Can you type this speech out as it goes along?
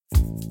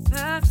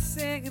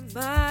singing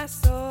my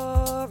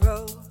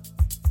sorrow.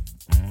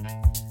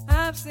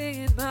 I'm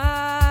singing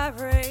my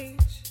rage.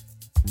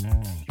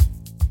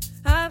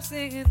 I'm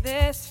singing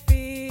this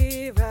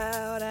fear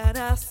out, and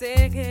I'll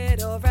sing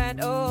it over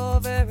and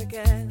over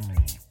again.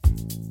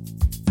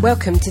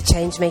 Welcome to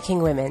Change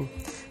Making Women,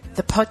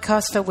 the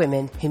podcast for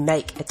women who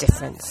make a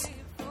difference.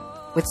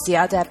 With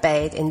Ziada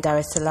Abeid in Dar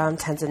es Salaam,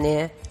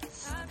 Tanzania,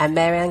 and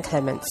Mary Ann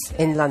Clements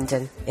in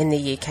London, in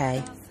the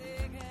UK.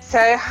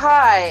 So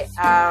hi,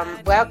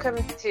 welcome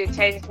to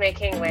Change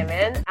Making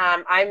Women.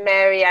 I'm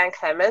Mary Ann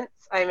Clements.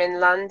 I'm in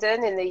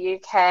London in the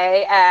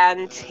UK,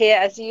 and here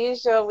as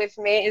usual with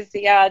me is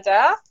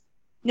Ziada.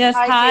 Yes,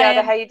 hi.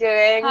 Ziada, how are you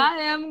doing?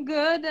 Hi, I'm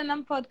good, and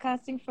I'm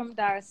podcasting from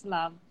Dar es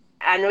Salaam.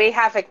 And we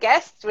have a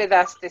guest with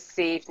us this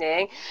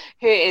evening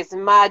who is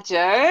Majo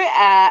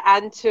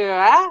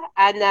Athurra,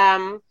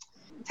 and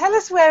tell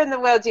us where in the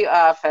world you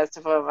are, first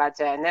of all,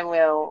 Majo, and then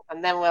we'll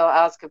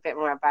ask a bit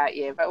more about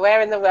you. But where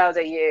in the world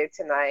are you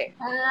tonight?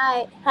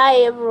 Hi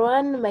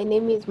everyone. My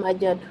name is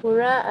Majo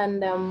Athurra,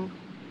 and I'm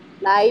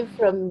live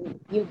from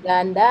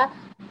Uganda,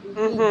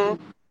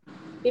 Mm-hmm.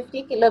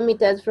 50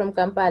 kilometers from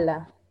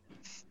Kampala.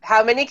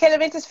 How many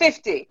kilometers?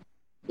 50?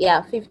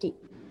 Yeah, 50.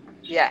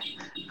 Yeah,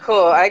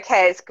 cool.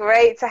 Okay, it's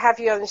great to have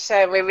you on the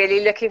show. We're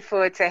really looking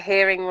forward to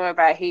hearing more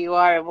about who you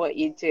are and what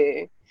you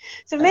do.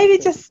 So maybe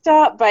just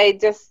start by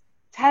just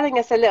telling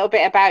us a little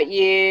bit about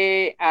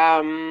you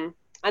and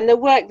the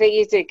work that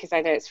you do, because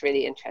I know it's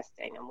really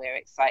interesting and we're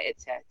excited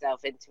to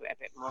delve into it a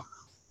bit more.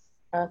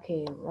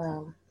 Okay,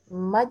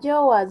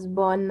 Majo was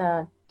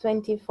born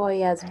 24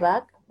 years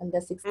back on the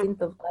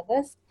 16th of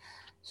August.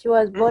 She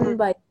was born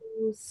by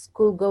two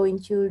school-going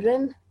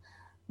children.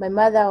 My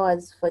mother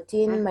was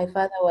 14, my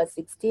father was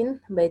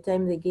 16 by the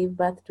time they gave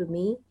birth to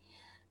me.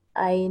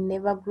 I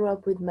never grew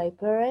up with my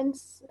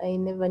parents. I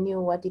never knew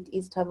what it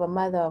is to have a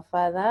mother or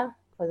father,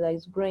 because I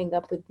was growing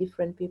up with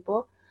different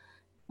people,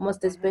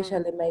 most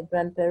especially my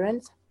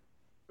grandparents.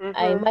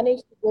 I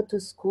managed to go to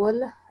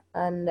school,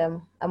 and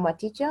I'm a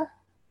teacher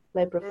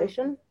by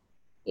profession,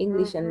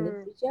 English and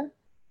literature.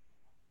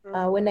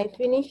 When I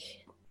finished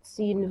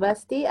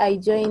university, I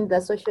joined the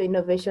Social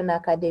Innovation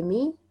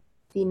Academy,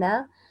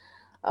 SINA,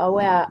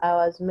 where I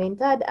was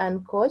mentored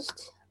and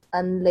coached,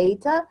 and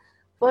later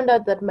found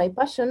out that my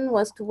passion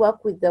was to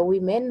work with the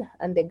women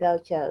and the girl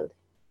child.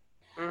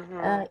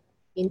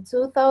 In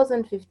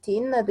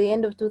 2015, at the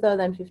end of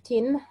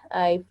 2015,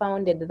 I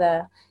founded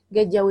the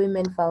Gejja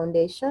Women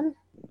Foundation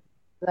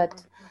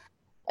that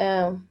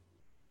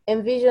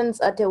envisions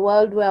at a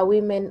world where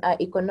women are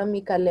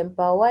economically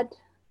empowered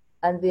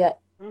and they are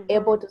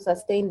able to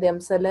sustain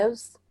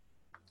themselves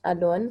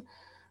alone.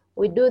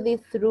 We do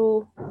this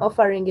through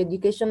offering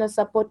educational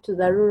support to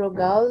the rural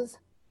girls,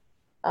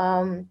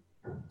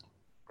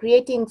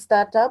 creating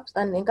startups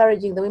and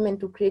encouraging the women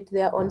to create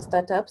their own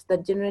startups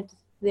that generate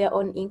their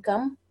own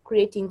income,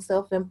 creating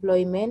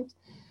self-employment.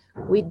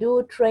 We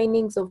do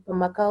trainings of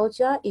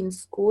permaculture in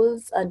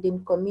schools and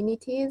in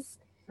communities.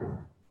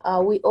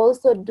 We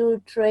also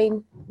do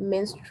train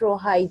menstrual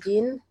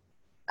hygiene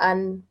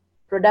and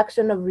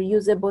production of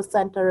reusable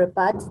sanitary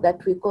pads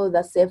that we call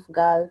the Safe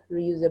Girl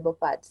reusable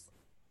pads.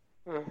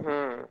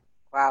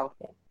 Wow.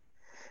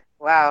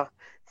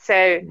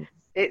 So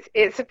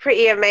it's a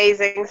pretty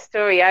amazing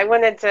story. I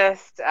want to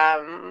just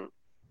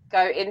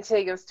go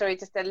into your story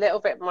just a little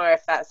bit more,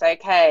 if that's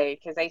okay,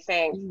 because I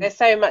think there's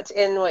so much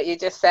in what you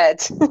just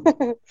said.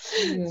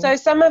 So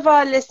some of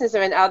our listeners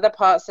are in other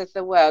parts of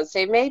the world,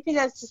 so maybe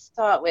let's just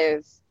start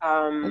with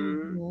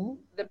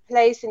the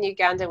place in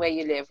Uganda where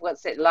you live.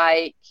 What's it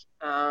like?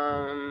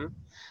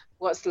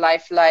 What's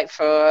life like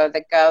for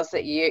the girls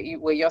that you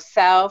were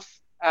yourself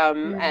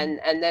and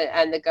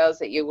the girls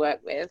that you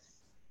work with?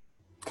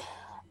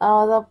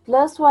 The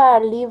place where I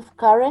live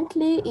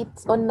currently,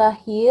 it's on a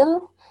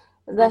hill.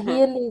 The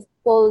hill is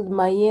called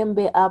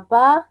Mayembe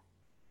Upper.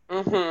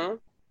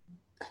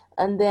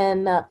 And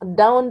then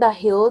down the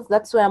hills,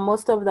 that's where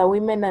most of the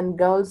women and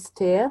girls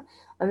stay.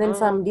 And then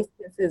some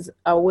distances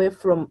away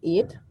from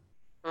it.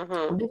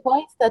 Before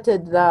I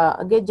started the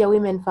Gejja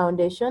Women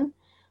Foundation,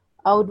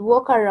 I would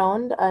walk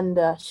around and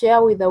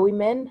share with the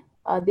women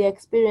their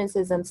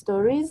experiences and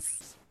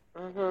stories.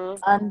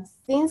 And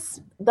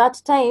since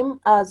that time,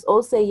 I was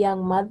also a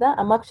young mother.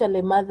 I'm actually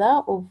a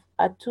mother of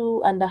a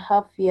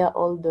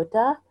 2.5-year-old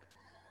daughter.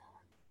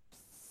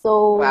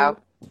 So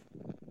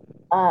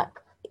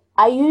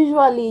I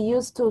usually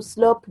used to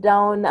slope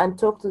down and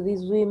talk to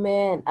these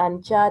women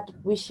and chat.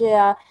 We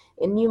share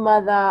a new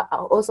mother,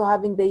 also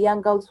having the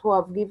young girls who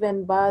have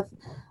given birth,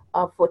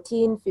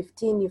 14,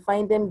 15, you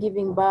find them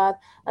giving birth.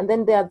 And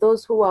then there are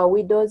those who are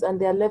widows and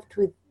they're left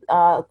with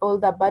all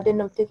the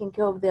burden of taking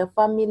care of their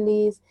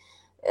families.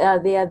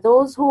 There are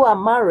those who are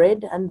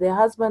married and their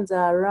husbands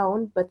are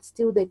around, but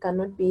still they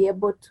cannot be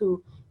able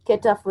to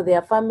cater for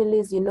their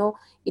families. You know,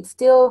 it's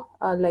still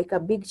like a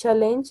big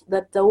challenge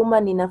that the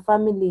woman in a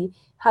family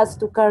has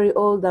to carry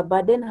all the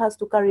burden, has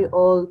to carry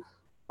all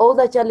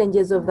the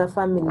challenges of the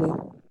family,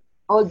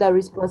 all the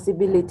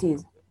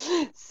responsibilities.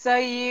 So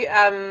you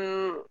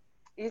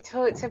You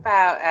talked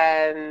about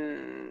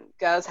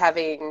girls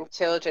having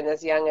children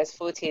as young as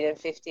 14 and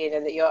 15,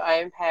 and that your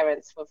own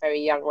parents were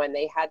very young when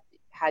they had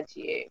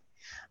you.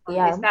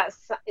 Yeah.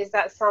 Is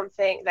that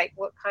something, like,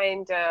 what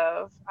kind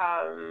of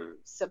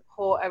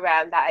support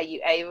around that are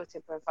you able to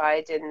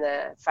provide in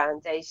the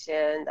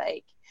foundation?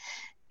 Like,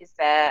 is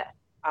there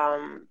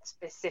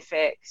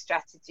specific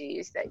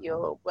strategies that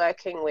you're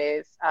working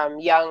with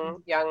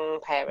young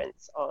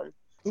parents on,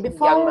 young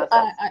Before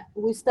mothers?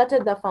 we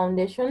started the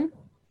foundation,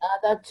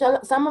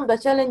 some of the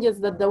challenges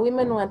that the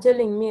women were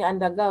telling me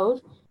and the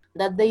girls,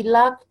 that they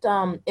lacked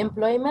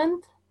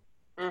employment.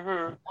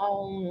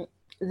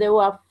 They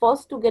were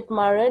forced to get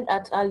married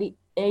at early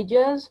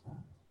ages.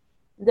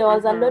 There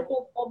was a lot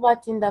of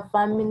poverty in the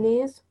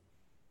families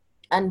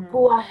and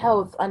poor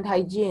health and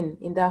hygiene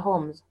in their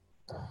homes.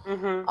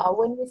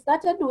 When we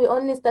started, we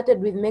only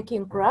started with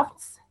making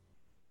crafts.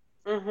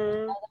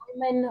 The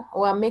women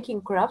were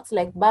making crafts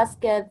like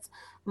baskets,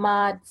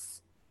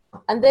 mats,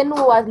 and then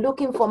we were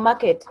looking for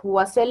market. We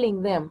were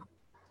selling them.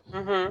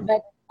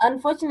 But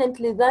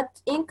unfortunately,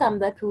 that income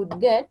that we would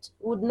get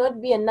would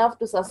not be enough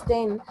to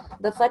sustain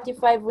the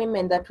 35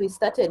 women that we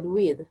started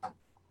with.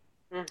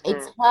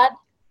 It's hard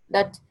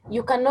that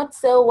you cannot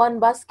sell one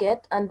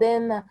basket and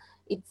then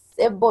it's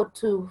able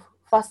to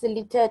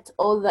facilitate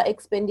all the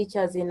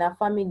expenditures in a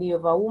family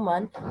of a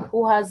woman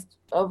who has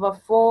over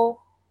 4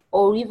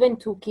 or even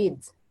 2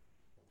 kids.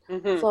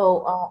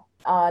 So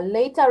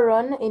later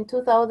on in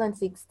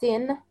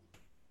 2016,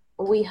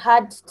 we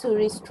had to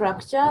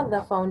restructure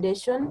the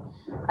foundation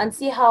and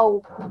see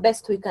how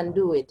best we can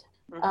do it.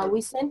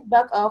 We sent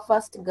back our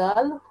first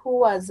girl, who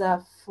was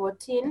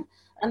 14,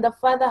 and the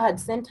father had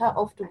sent her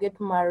off to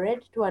get married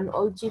to an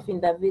old chief in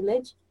the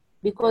village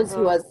because he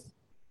was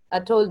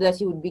told that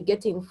he would be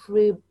getting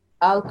free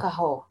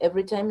alcohol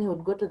every time he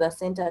would go to the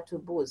center to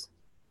booze.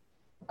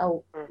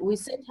 We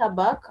sent her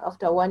back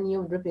after 1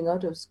 year of dropping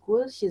out of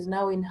school. She's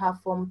now in her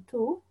Form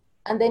 2.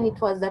 And then it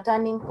was the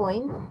turning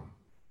point.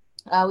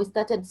 We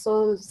started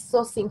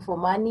sourcing for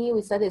money.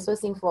 We started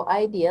sourcing for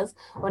ideas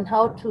on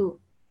how to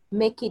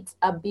make it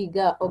a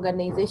bigger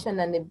organization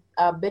and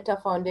a better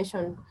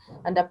foundation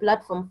and a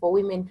platform for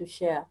women to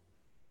share.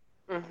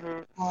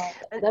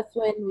 That's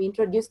when we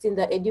introduced in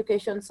the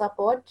education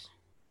support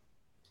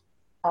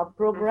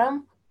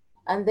program.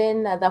 And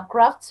then the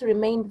crafts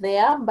remained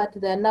there, but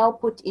they're now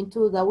put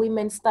into the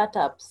women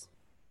startups.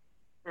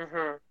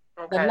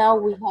 But now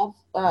we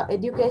have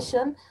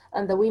education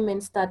and the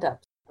women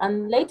startups.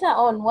 And later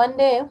on, one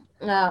day,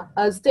 I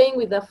was staying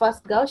with the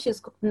first girl.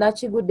 She's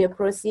Nachigu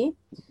Deprosi.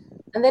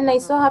 And then I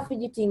saw her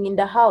fidgeting in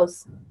the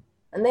house.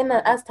 And then I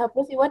asked her,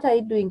 Prosi, what are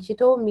you doing? She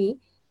told me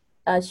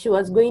she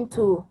was going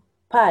to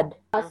pad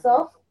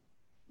herself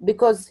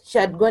because she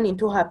had gone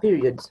into her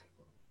periods.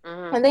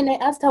 And then I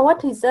asked her,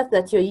 what is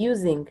that you're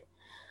using?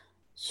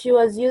 She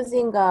was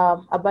using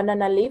a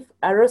banana leaf,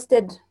 a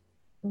roasted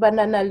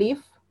banana leaf.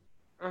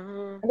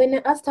 And then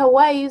I asked her,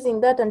 why are you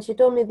using that? And she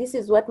told me, this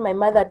is what my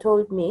mother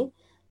told me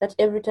that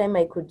every time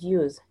I could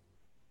use.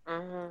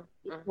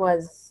 It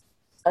was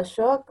a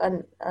shock,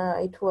 and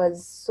it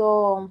was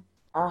so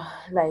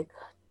like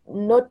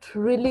not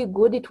really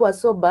good. It was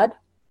so bad.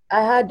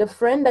 I had a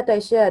friend that I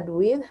shared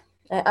with.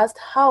 I asked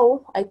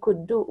what I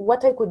could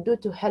do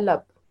to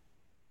help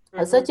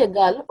such a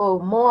girl,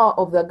 or more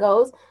of the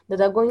girls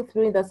that are going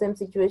through the same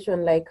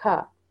situation like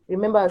her.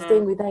 Remember, I was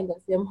staying with her in the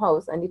same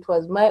house, and it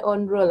was my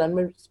own role and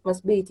my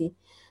responsibility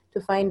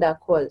to find a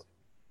cause,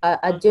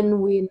 a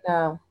genuine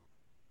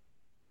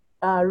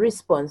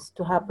response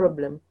to her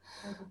problem.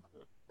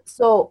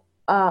 So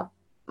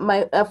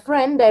a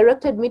friend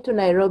directed me to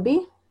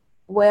Nairobi,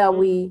 where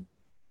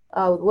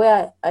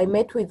where I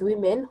met with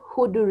women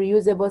who do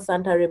reusable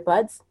sanitary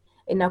pads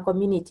in a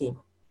community.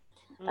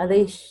 And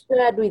they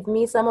shared with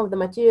me some of the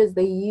materials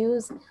they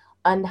use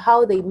and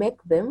how they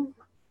make them.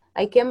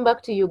 I came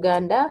back to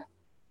Uganda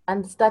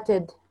and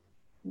started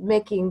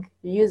making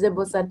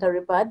reusable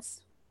sanitary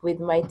pads with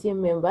my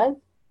team members.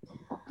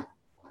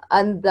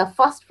 And the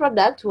first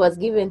product was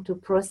given to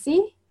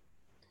Prosi,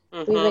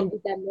 who even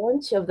did a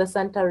launch of the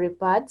sanitary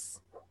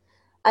pads,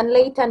 and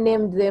later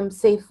named them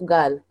Safe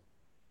Girl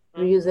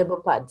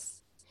reusable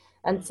pads.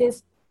 And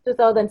since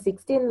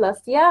 2016,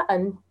 last year,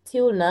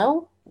 until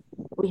now,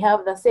 we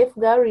have the Safe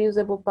Girl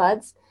reusable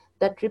pads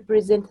that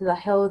represent the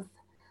health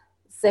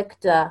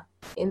sector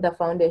in the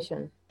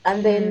foundation.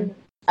 And then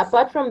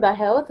apart from the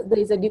health, there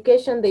is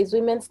education, there's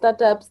women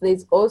startups,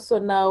 there's also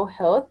now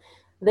health.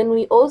 Then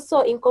we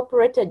also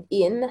incorporated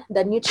in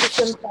the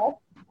nutrition part,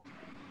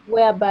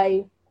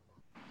 whereby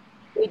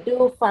we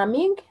do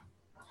farming,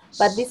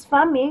 but this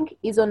farming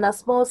is on a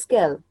small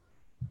scale.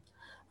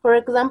 For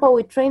example,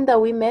 we train the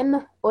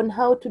women on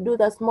how to do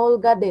the small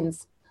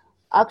gardens,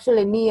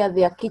 actually near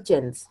their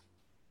kitchens.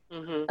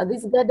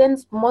 These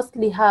gardens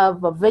mostly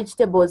have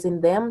vegetables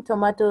in them,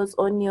 tomatoes,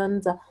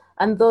 onions,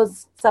 and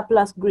those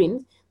surplus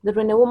greens, that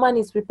when a woman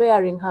is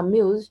preparing her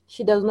meals,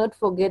 she does not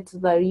forget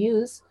the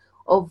use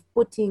of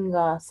putting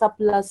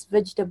surplus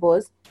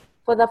vegetables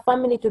for the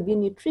family to be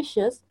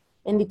nutritious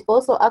And it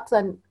also acts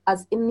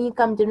as an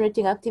income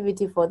generating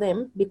activity for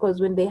them,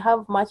 because when they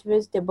have much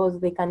vegetables,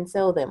 they can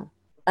sell them.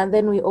 And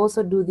then we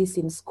also do this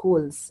in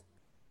schools.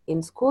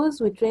 In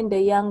schools, we train the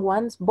young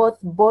ones, both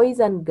boys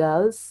and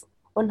girls,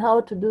 on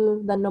how to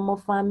do the normal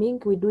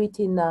farming. We do it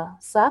in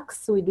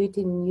sacks, we do it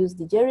in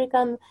used jerry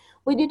can,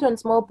 we do it on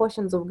small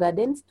portions of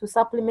gardens to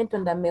supplement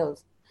on the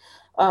meals.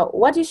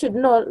 What you should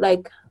know,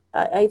 like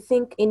I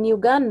think in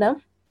Uganda,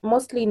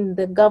 mostly in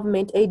the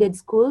government aided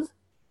schools,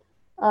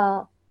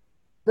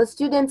 the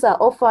students are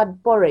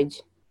offered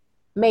porridge,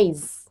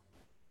 maize,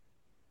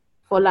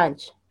 for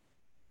lunch.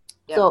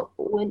 Yep. So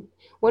when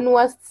we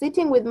were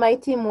sitting with my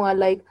team, we were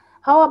like,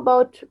 how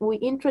about we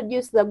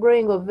introduce the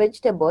growing of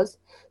vegetables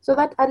so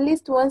that at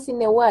least once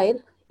in a while,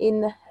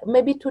 in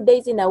maybe 2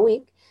 days in a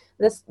week,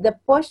 the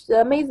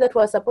maize that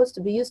was supposed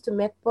to be used to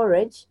make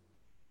porridge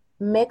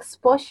makes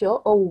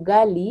posho or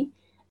ugali,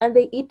 and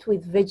they eat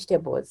with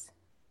vegetables.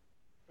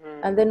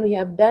 And then we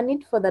have done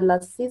it for the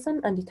last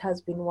season, and it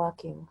has been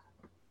working.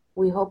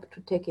 We hope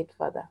to take it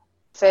further.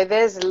 So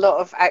there's a lot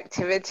of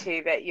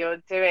activity that you're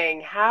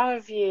doing. How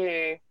have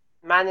you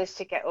managed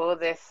to get all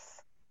this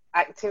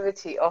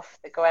activity off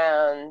the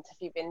ground? Have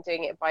you been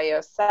doing it by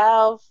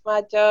yourself,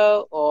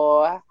 Majo,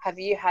 or have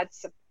you had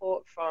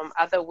support from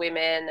other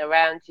women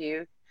around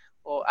you,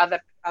 or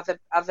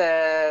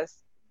other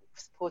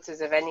supporters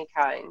of any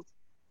kind?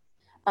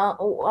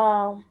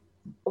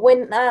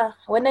 When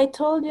I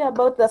told you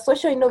about the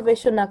Social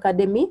Innovation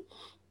Academy,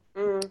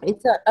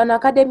 it's an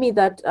academy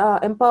that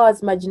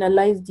empowers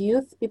marginalized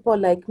youth, people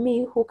like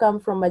me who come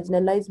from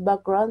marginalized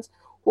backgrounds,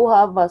 who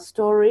have a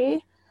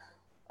story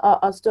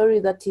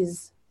that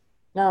is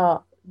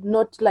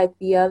not like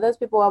the others.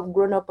 People who have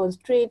grown up on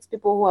streets,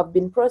 people who have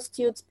been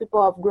prostitutes, people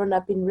who have grown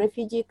up in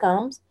refugee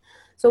camps.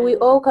 So we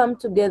all come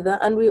together,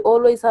 and we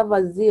always have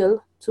a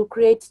zeal to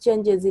create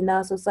changes in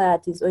our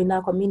societies or in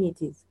our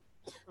communities.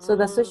 So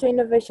the Social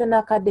Innovation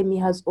Academy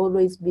has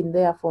always been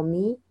there for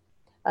me,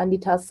 and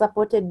it has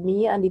supported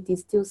me, and it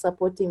is still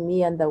supporting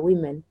me and the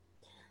women.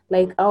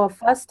 Like our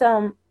first,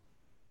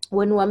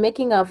 when we were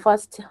making our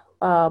first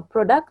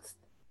products,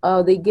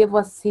 they gave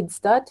us seed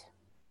start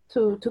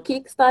to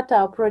kickstart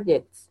our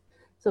projects.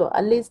 So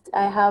at least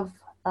I have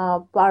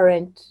a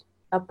parent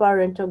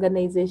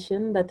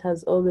organization that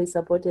has always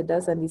supported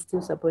us and is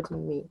still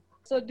supporting me.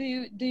 So do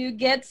you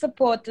get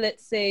support,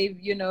 let's say,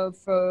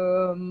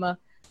 from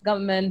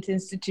government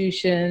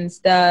institutions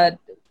that,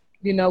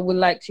 would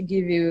like to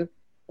give you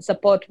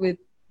support with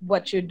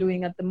what you're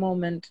doing at the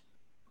moment?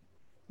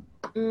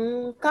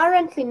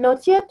 Currently,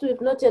 not yet. We've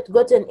not yet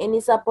gotten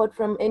any support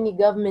from any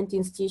government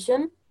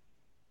institution.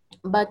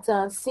 But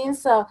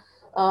since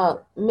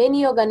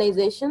many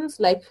organizations,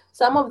 like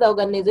some of the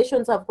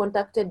organizations have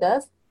contacted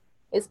us,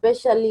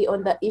 especially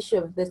on the issue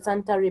of the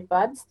sanitary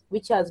pads,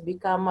 which has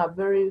become a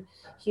very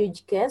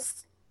huge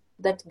case,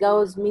 that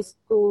girls miss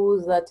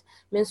schools, that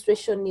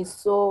menstruation is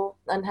so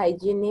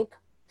unhygienic.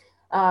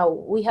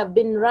 We have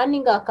been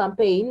running our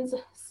campaigns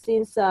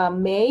since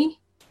May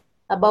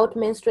about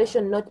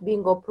menstruation not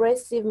being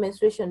oppressive,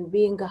 menstruation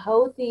being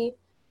healthy,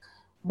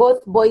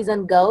 both boys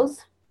and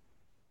girls.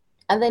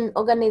 And then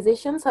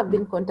organizations have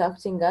been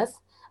contacting us,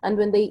 and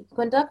when they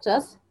contact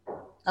us,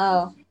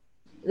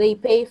 they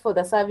pay for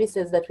the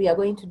services that we are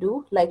going to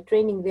do, like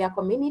training their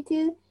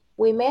community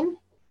women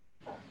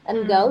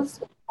and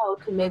girls how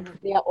to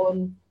make their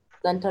own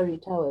sanitary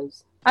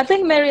towels. I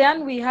think, Mary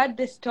Ann, we had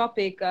this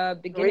topic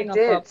beginning of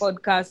our did.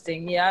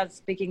 podcasting,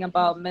 speaking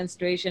about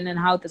menstruation and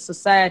how the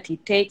society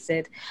takes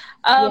it.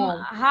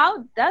 Yeah.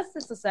 How does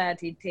the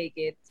society take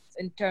it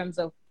in terms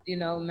of,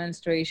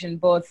 menstruation,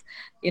 both,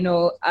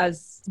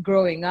 as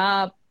growing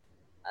up,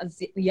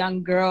 as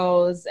young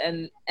girls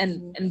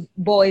and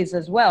boys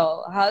as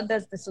well? How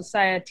does the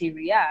society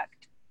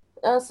react?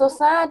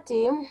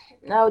 Society,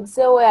 I would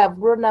say where I've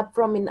grown up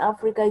from in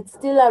Africa, it's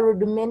still a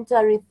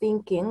rudimentary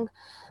thinking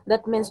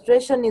that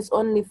menstruation is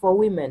only for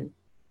women.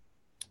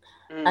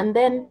 And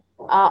then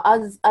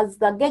as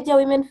the Gejja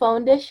Women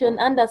Foundation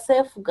and a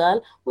Safe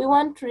Girl, we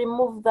want to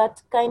remove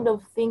that kind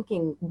of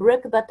thinking,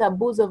 break the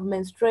taboos of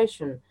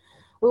menstruation.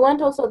 We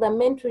want also the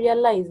men to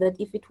realize that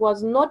if it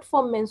was not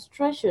for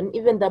menstruation,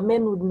 even the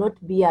men would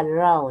not be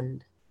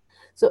around.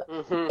 So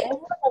every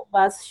one of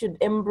us should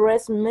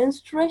embrace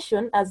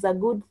menstruation as a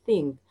good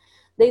thing.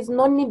 There is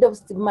no need of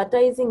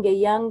stigmatizing a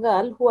young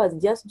girl who has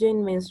just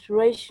joined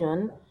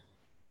menstruation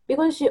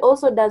because she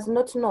also does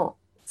not know.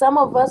 Some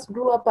of us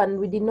grew up and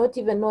we did not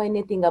even know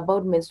anything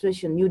about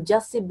menstruation. You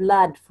just see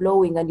blood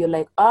flowing and you're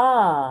like,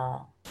 I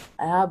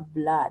have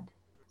blood.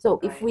 So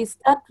if we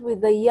start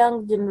with the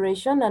young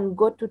generation and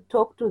go to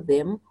talk to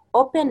them,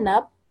 open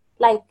up,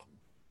 like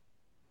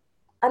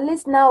at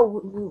least now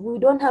we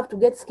don't have to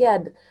get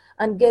scared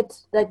and get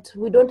that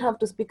we don't have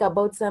to speak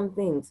about some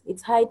things.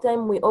 It's high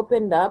time we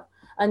opened up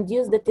and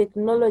use the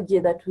technology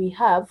that we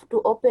have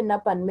to open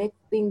up and make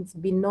things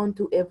be known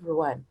to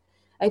everyone.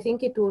 I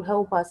think it will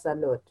help us a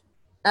lot.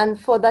 And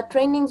for the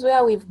trainings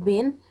where we've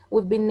been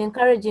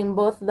encouraging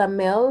both the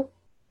male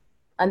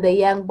and the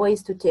young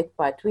boys to take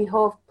part. We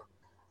hope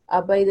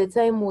by the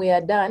time we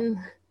are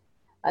done,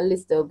 at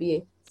least there'll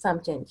be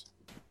some change.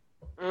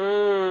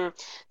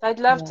 I'd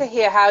love to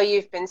hear how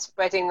you've been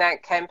spreading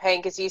that campaign,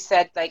 because you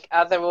said like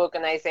other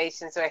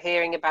organizations are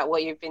hearing about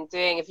what you've been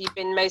doing. Have you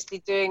been mostly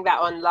doing that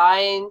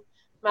online,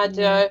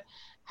 Majo?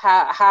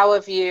 How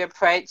have you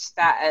approached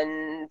that,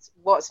 and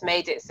what's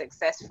made it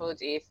successful,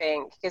 do you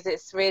think? Because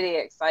it's really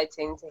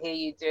exciting to hear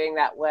you doing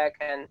that work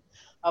and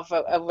of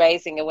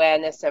raising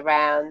awareness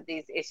around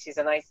these issues.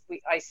 And I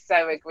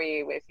so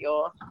agree with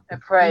your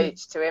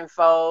approach to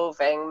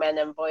involving men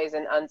and boys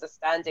and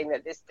understanding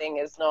that this thing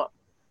is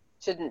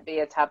shouldn't be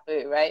a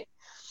taboo, right?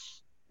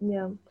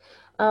 Yeah.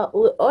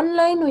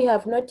 Online, we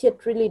have not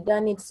yet really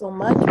done it so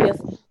much. We are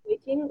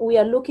waiting. We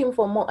are looking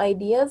for more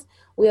ideas.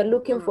 We are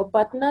looking for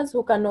partners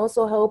who can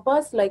also help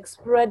us, like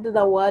spread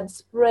the word,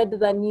 spread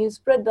the news,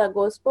 spread the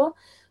gospel.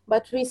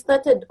 But we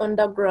started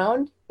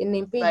underground in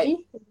Mpigi,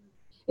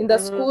 in the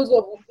schools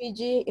of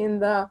Mpigi, in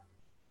the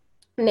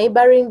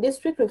neighboring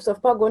district. We've so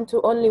far gone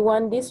to only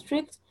one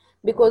district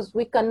because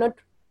we cannot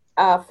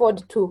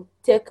afford to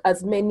take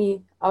as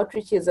many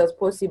outreaches as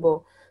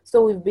possible.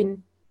 So we've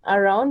been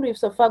around. We've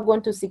so far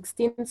gone to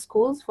 16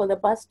 schools for the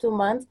past 2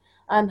 months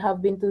and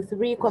have been to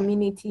 3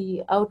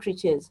 community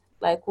outreaches,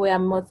 like where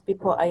most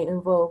people are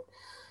involved.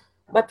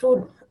 But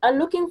we are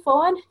looking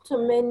forward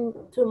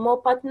to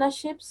more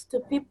partnerships, to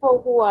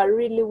people who are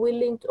really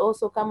willing to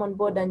also come on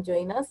board and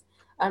join us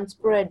and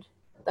spread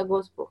the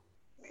gospel.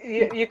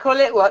 You call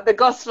it what? The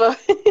gospel.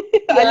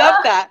 I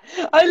love that.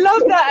 I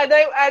love that.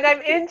 And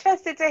I'm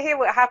interested to hear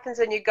what happens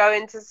when you go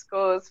into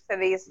schools for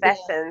these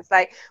sessions.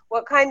 Like,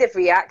 what kind of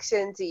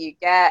reaction do you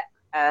get?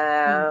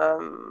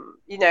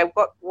 You know,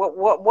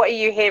 what are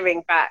you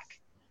hearing back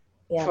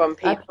from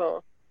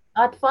people?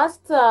 At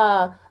first,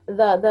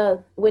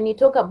 the when you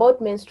talk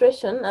about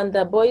menstruation and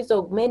the boys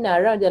or men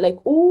are around, they're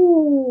like,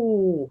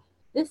 "Ooh,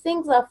 these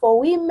things are for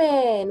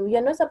women. We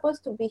are not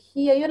supposed to be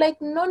here." You're like,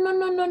 "No, no,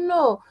 no, no,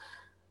 no."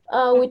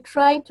 We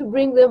try to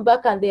bring them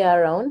back and they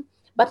are around.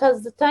 But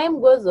as the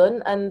time goes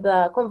on and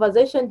the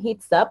conversation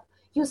heats up,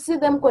 you see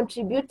them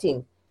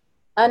contributing.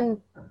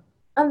 And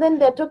then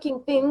they're talking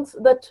things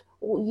that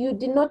we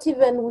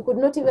could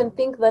not even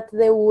think that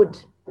they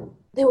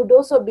would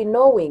also be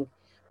knowing.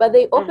 But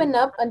they open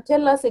up and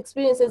tell us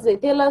experiences, they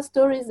tell us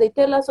stories, they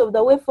tell us of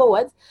the way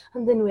forwards.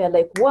 And then we are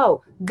like,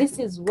 wow, this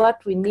is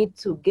what we need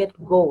to get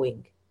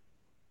going.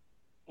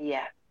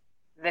 Yeah.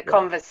 The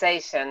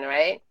conversation,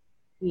 right?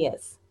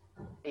 Yes.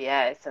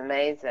 Yeah, it's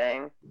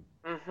amazing.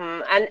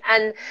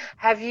 And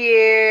have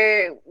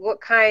you, what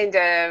kind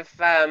of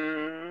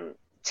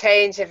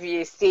change have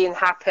you seen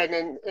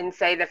happen in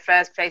say the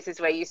first places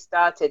where you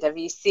started? Have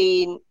you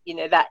seen, you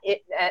know, that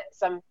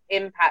some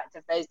impact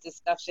of those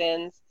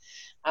discussions?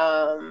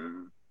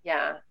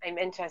 Yeah, I'm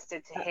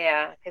interested to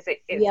hear, because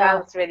it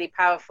sounds really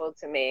powerful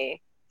to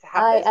me to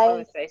have those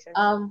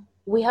conversations.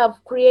 We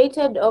have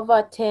created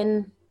over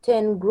 10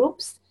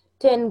 groups,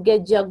 10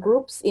 Gejja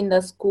groups in the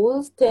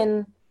schools,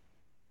 10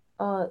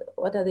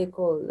 what are they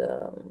called?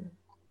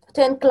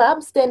 10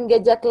 clubs, 10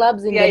 Gejja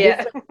clubs in the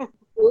different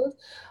schools,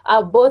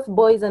 both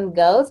boys and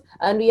girls,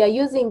 and we are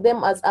using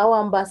them as our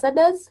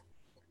ambassadors.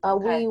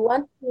 We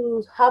want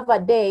to have a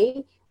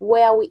day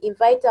where we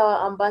invite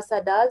our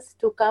ambassadors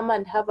to come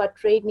and have a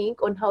training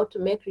on how to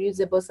make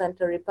reusable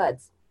sanitary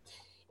pads.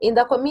 In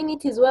the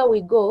communities where we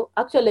go,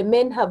 actually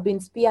men have been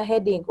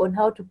spearheading on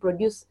how to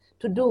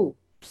do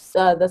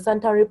the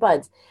sanitary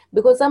pads,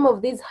 because some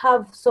of these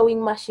have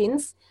sewing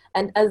machines,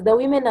 and as the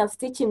women are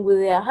stitching with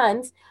their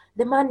hands,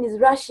 the man is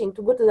rushing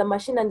to go to the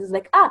machine and is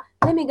like,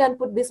 let me go and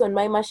put this on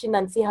my machine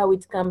and see how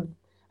it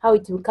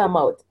will come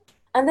out.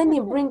 And then he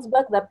brings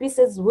back the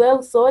pieces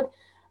well sewed,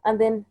 and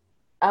then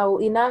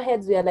in our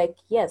heads we are like,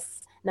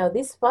 yes, now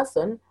this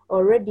person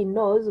already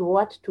knows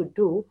what to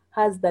do,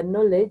 has the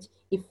knowledge.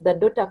 If the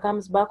daughter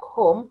comes back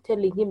home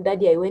telling him,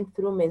 "Daddy, I went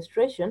through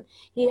menstruation,"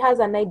 he has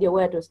an idea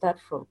where to start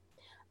from.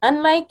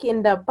 Unlike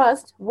in the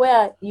past,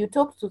 where you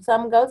talk to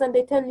some girls and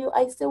they tell you,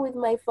 "I stay with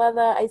my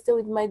father, I stay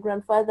with my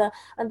grandfather,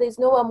 and there's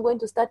no way I'm going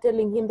to start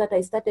telling him that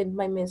I started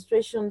my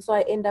menstruation, so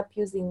I end up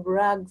using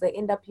rags, I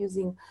end up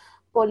using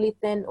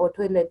polythene or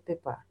toilet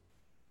paper."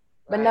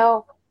 But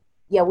now,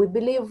 we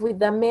believe with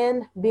the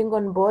men being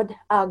on board,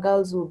 our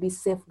girls will be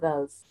safe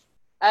girls.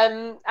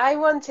 I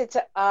wanted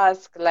to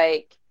ask,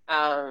 like,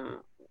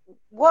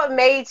 what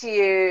made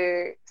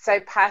you so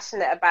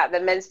passionate about the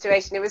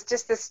menstruation? It was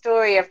just the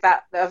story of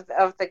that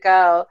of the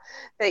girl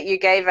that you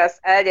gave us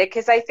earlier,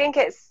 because I think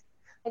I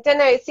don't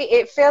know,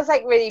 it feels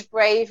like really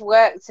brave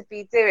work to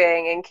be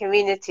doing in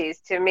communities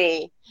to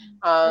me.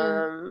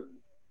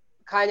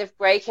 Kind of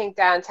breaking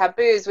down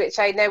taboos, which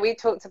I know we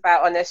talked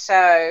about on a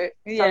show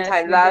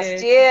sometime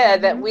last year,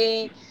 that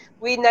we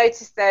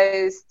noticed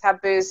those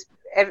taboos,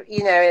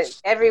 you know,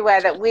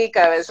 everywhere that we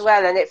go as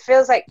well, and it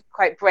feels like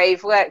quite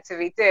brave work to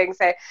be doing.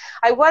 So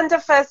I wonder,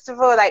 first of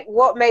all, like,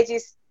 what made you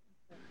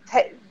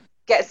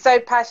get so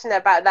passionate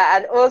about that,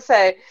 and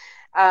also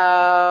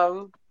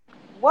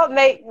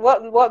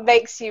what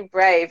makes you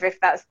brave, if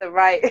that's the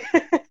right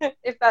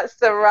if that's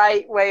the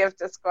right way of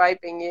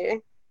describing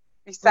you.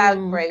 You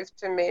sound brave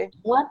to me.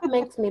 What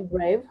makes me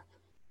brave?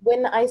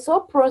 When I saw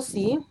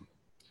Prosy,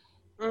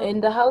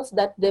 in the house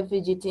that they're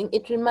visiting,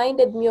 it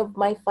reminded me of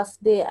my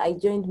first day I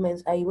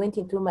went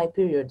into my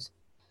periods.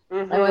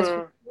 I was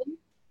Mm-hmm. 15.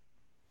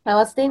 I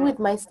was staying with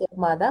my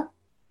stepmother.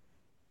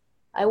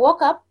 I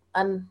woke up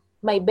and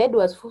my bed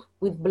was full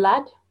with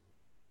blood.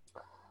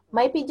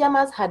 My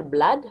pajamas had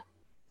blood.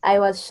 I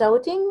was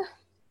shouting.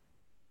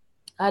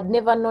 I'd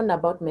never known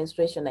about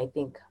menstruation, I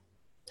think.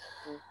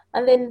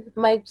 And then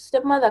my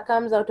stepmother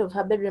comes out of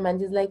her bedroom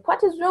and is like,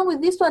 "What is wrong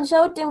with this one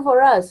shouting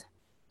for us?"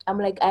 I'm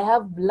like, "I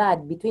have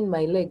blood between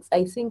my legs.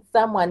 I think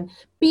someone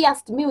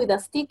pierced me with a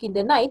stick in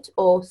the night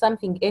or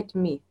something ate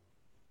me."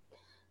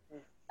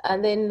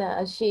 And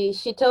then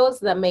she tells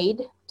the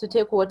maid to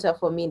take water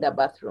for me in the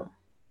bathroom.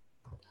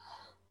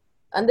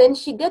 And then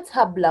she gets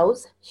her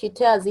blouse, she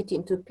tears it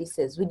into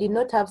pieces. We did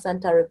not have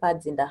sanitary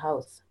pads in the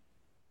house.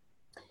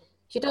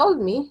 She told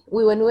me,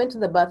 when we went to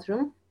the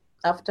bathroom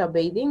after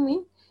bathing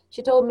me,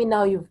 she told me,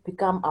 "Now you've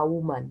become a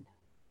woman."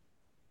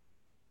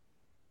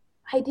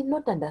 I did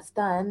not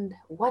understand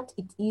what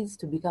it is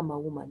to become a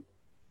woman.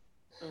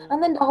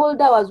 And then the whole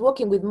day I was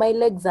walking with my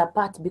legs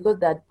apart because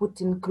they had put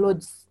in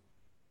clothes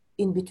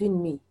in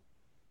between me.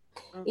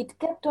 It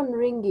kept on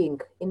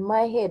ringing in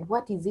my head,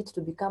 what is it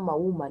to become a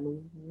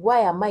woman? Why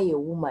am I a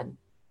woman?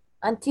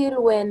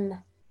 Until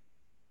when,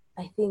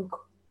 I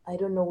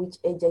don't know which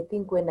age, I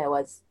think when I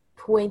was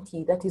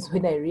 20, that is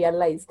when I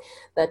realized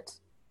that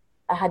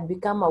I had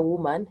become a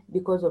woman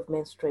because of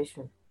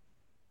menstruation.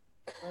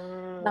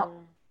 Now,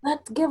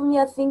 that gave me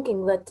a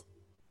thinking that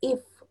if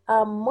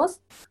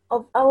most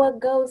of our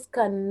girls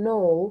can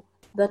know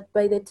that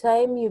by the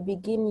time you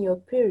begin your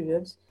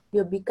periods,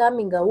 you're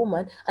becoming a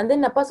woman, and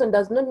then a person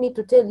does not need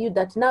to tell you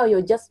that now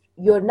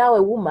you're now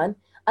a woman,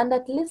 and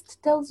at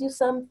least tells you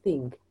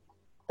something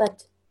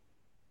that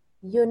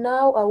you're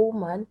now a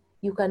woman,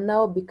 you can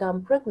now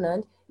become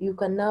pregnant, you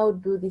can now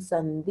do this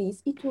and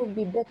this, it will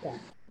be better.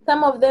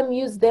 Some of them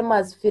use them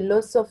as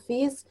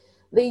philosophies,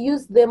 they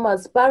use them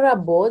as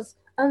parables,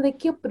 and they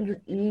keep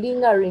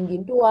lingering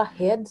into our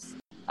heads.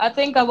 I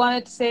think I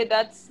wanted to say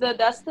that's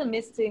the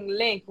missing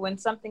link when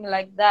something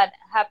like that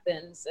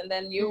happens, and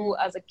then you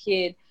as a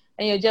kid,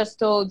 and you're just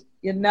told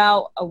you're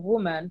now a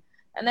woman,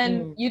 and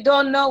then you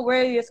don't know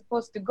where you're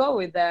supposed to go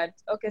with that.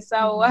 Okay,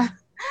 so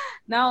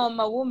now I'm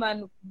a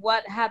woman.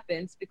 What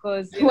happens?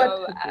 Because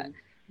what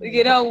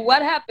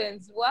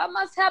happens? What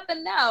must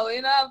happen now?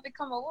 I've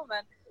become a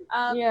woman.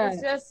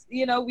 It's just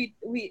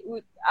we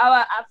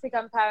our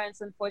African parents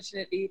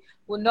unfortunately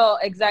will not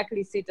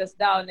exactly sit us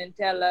down and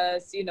tell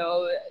us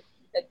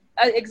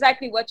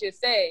exactly what you're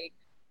saying.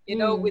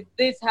 With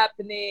this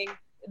happening,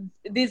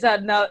 this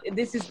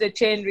is the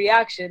chain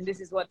reaction. This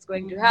is what's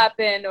going to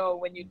happen, or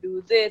when you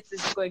do this,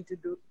 this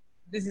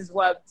is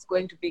what's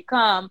going to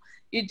become.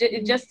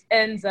 It just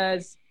ends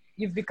as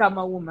you've become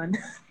a woman.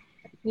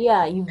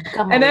 Yeah, you've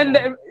become and a then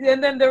woman.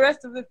 and then the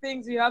rest of the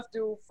things you have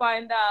to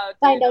find out.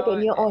 Find out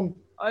on your own.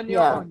 On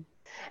your own.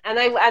 And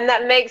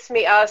that makes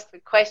me ask the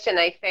question,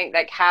 I think,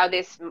 like how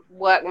this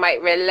work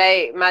might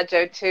relate,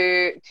 Majo,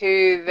 to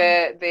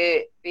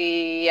the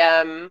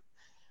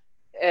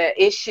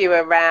issue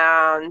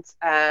around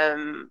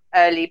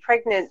early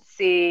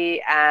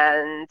pregnancy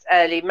and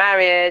early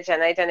marriage.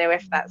 And I don't know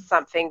if that's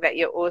something that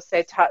you're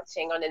also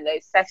touching on in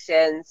those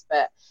sessions,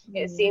 but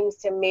it seems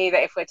to me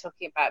that if we're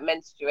talking about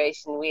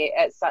menstruation, we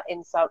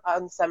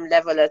on some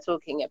level are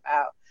talking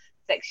about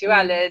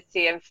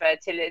sexuality and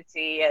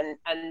fertility and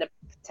the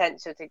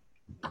potential to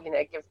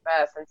give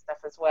birth and stuff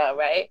as well,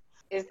 right?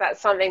 Is that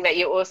something that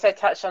you also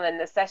touch on in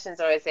the sessions,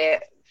 or is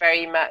it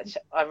very much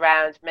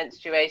around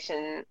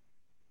menstruation?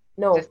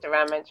 No, just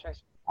around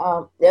menstruation.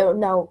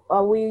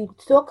 We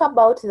talk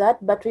about that,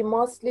 but we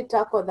mostly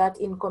tackle that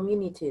in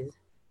communities.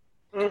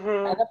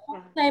 The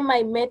first time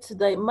I met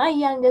my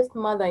youngest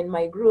mother in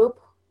my group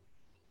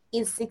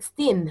is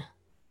 16.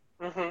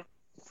 Her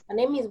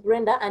name is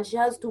Brenda, and she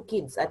has 2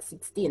 kids at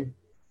 16.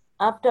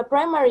 After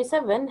primary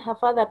 7, her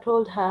father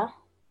told her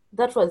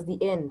that was the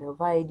end of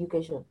her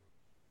education.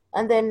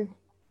 And then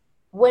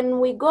when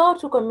we go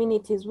to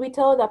communities, we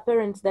tell the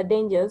parents the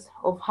dangers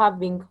of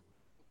having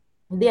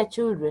their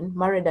children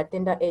married at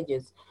tender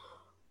ages.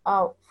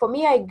 For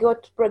me, I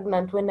got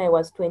pregnant when I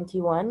was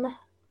 21,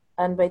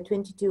 and by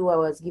 22, I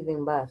was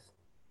giving birth.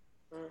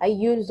 I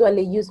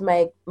usually use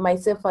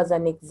myself as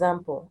an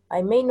example.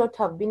 I may not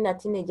have been a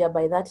teenager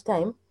by that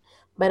time,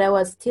 but I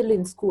was still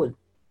in school.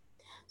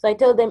 So I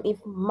tell them,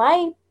 if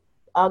my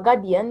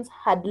guardians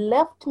had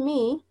left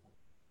me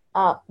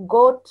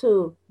go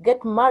to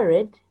get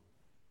married,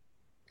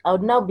 I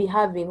would now be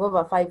having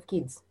over 5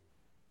 kids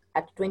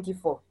at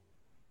 24.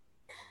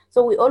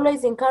 So we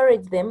always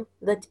encourage them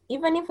that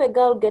even if a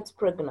girl gets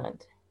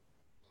pregnant,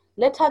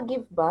 let her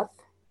give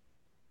birth,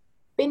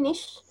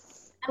 finish,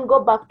 and go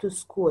back to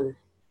school,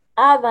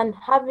 other than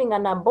having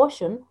an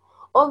abortion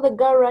or the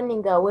girl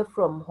running away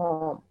from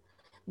home,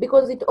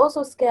 because it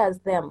also scares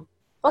them.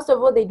 First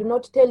of all, they do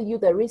not tell you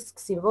the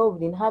risks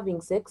involved in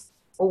having sex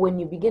or when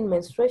you begin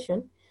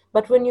menstruation,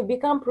 but when you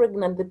become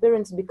pregnant, the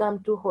parents become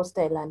too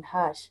hostile and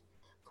harsh,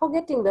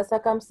 forgetting the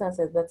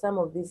circumstances that some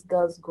of these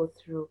girls go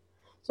through.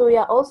 So we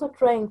are also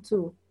trying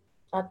to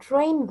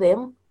train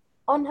them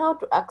on how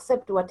to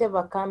accept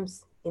whatever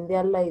comes in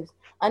their lives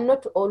and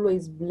not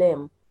always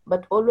blame,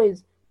 but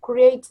always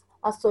create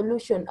a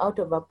solution out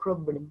of a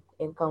problem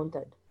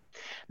encountered.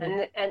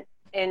 And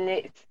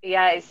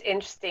it's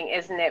interesting,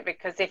 isn't it?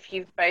 Because if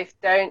you both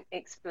don't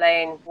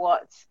explain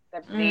what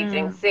the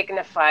bleeding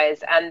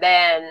signifies, and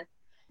then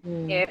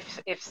Mm.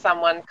 if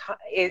someone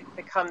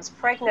becomes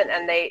pregnant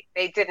and they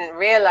didn't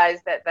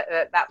realize that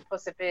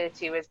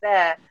possibility was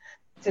there,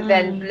 to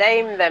then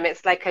blame them,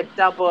 it's like a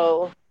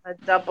double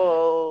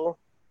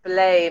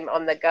blame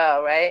on the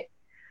girl, right?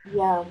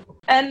 Yeah.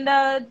 And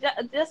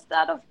just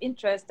out of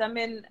interest, I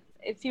mean,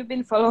 if you've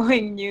been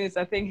following news,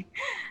 I think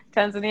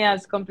Tanzania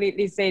has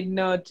completely said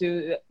no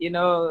to,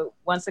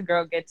 once a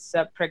girl gets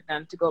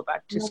pregnant, to go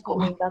back to Not school.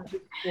 coming back to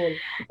school.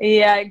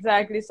 Yeah,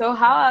 exactly. So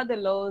how are the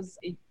laws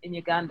in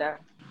Uganda?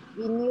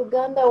 In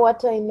Uganda,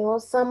 what I know,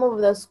 some of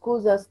the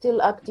schools are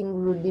still acting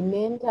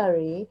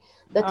rudimentary,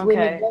 that when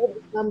a Okay. girl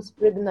becomes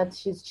pregnant,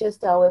 she's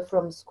chased away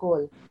from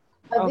school.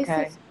 But this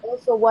Okay. is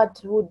also what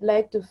we would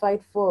like to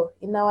fight for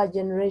in our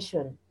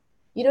generation.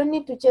 You don't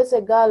need to chase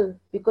a girl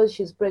because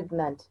she's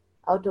pregnant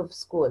out of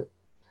school.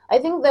 I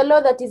think the law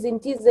that is in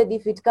TZ,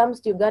 if it comes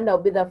to Uganda,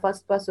 will be the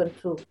first person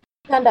to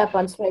stand up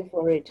and strive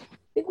for it.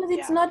 Because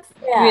it's not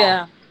fair.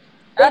 Yeah,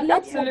 They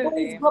let the boys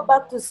absolutely. go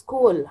back to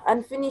school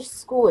and finish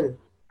school.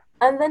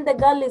 And then the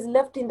girl is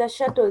left in the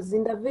shadows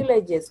in the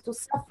villages to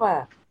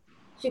suffer.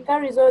 She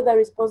carries all the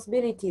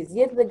responsibilities,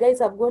 yet the guys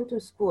have gone to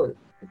school.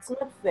 It's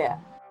not fair.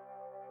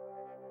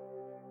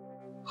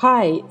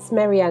 Hi, it's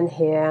Mary Ann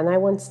here, and I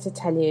wanted to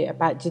tell you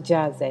about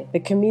Gejja, the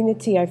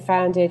community I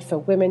founded for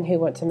women who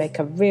want to make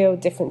a real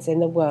difference in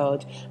the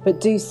world, but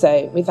do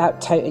so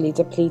without totally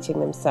depleting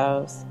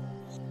themselves.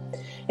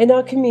 In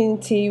our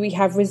community, we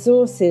have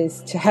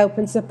resources to help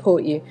and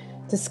support you,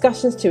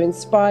 discussions to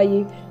inspire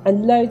you,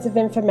 and loads of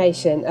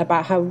information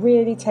about how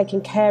really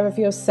taking care of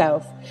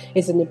yourself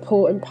is an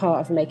important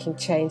part of making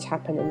change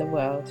happen in the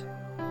world.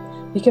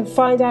 You can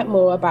find out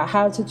more about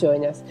how to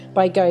join us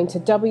by going to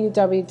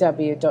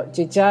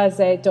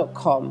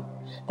www.jijaze.com.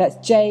 That's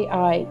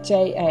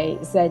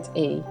Jijaze.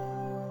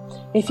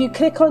 If you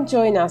click on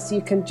Join Us, you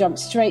can jump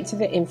straight to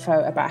the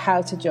info about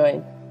how to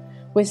join.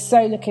 We're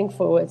so looking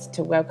forward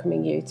to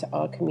welcoming you to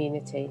our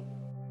community.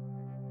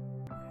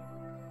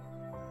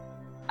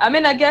 I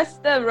mean, I guess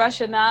the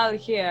rationale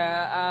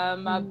here,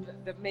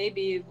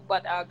 maybe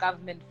what our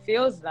government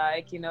feels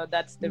like,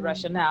 that's the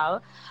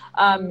rationale,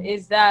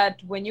 is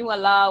that when you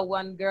allow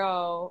one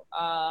girl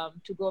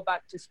to go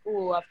back to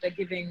school after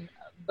giving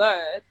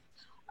birth,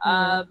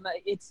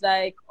 it's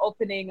like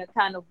opening a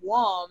can of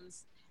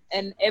worms,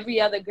 and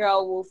every other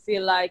girl will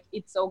feel like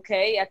it's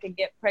okay, I can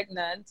get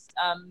pregnant,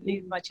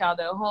 leave my child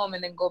at home,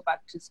 and then go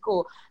back to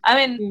school. I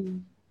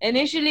mean,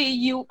 initially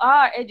you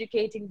are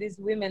educating these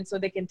women so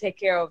they can take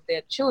care of their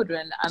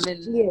children. I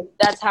mean,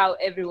 that's how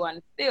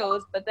everyone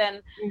feels. But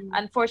then,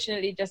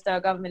 unfortunately, just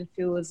our government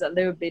feels a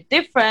little bit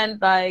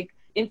different. Like,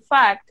 in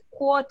fact,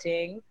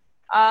 quoting,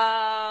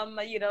 some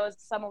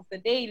of the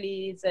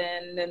dailies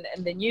and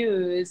the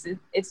news,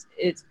 it's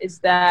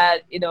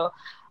that,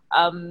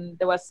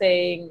 they were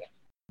saying,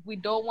 we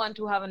don't want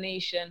to have a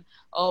nation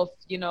of,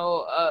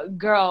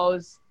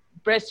 girls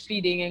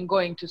breastfeeding and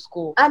going to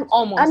school, and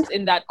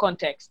in that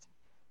context.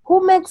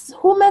 Who makes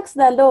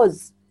the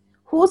laws?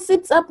 Who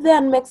sits up there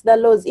and makes the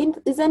laws?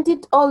 Isn't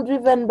it all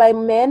driven by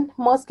men,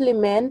 mostly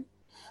men?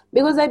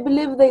 Because I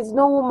believe there is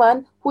no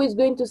woman who is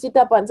going to sit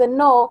up and say,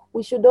 no,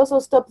 we should also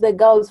stop the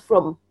girls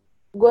from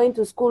going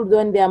to school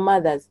when they are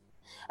mothers.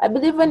 I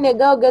believe when a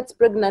girl gets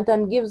pregnant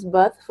and gives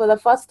birth, for the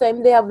first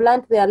time, they have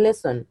learned their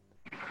lesson.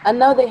 And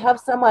now they have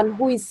someone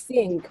who is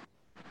seeing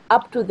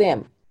up to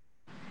them.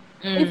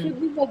 If you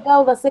give a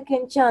girl the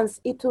second chance,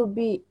 it will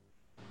be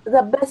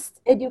the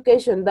best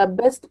education, the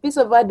best piece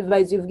of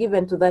advice you've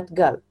given to that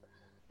girl.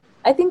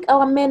 I think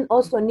our men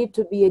also need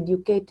to be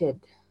educated.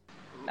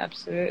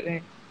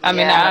 Absolutely. I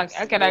mean, I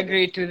can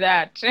agree to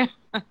that.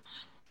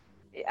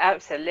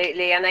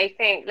 Absolutely. And I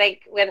think,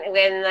 like, when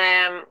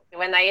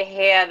I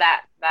hear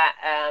that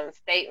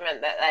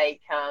statement that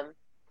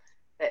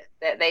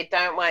that they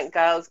don't want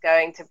girls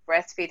going to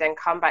breastfeed and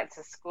come back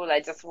to school, I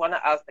just want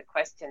to ask the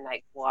question,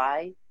 like,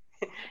 why?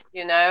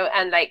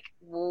 And like,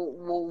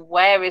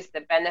 where is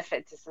the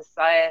benefit to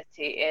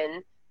society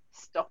in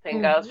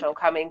stopping girls from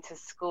coming to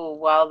school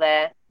while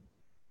they're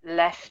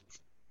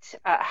left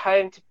at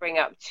home to bring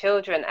up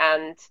children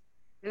and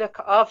look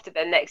after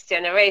the next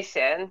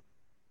generation,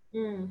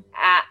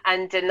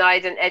 and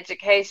denied an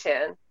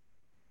education?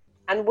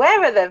 And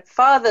where are the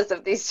fathers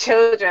of these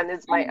children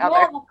is my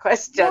other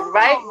question,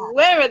 right?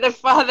 Where are the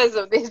fathers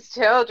of these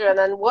children,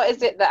 and what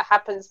is it that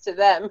happens to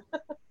them?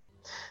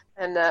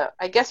 And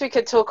I guess we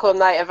could talk all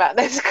night about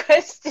those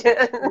questions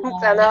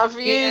and our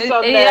views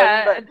on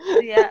them. But...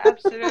 Yeah,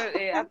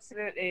 absolutely.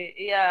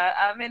 Yeah,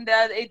 I mean,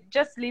 it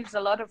just leaves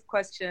a lot of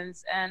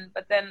questions,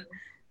 but then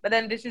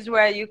this is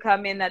where you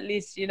come in. At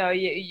least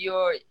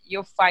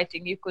you're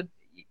fighting. You could,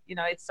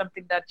 it's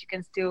something that you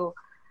can still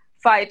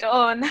fight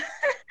on.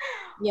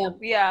 Yeah.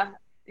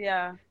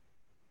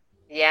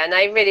 Yeah, and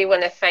I really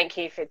want to thank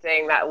you for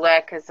doing that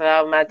work as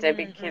well, Majo,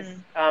 because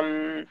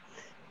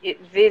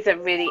these are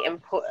really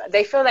important.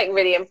 They feel like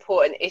really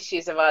important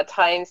issues of our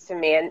times to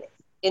me, and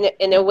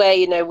in a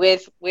way,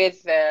 with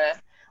what's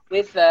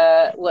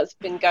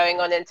been going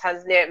on in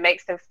Tanzania, it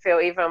makes them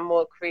feel even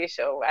more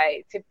crucial,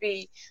 right? To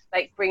be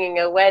like bringing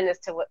awareness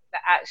to what the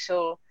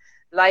actual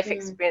life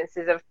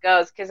experiences of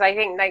girls, because I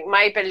think like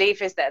my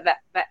belief is that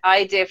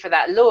idea for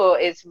that law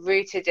is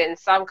rooted in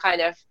some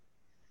kind of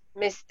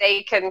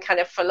mistaken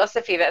kind of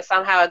philosophy that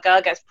somehow a girl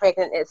gets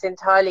pregnant, it's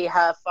entirely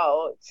her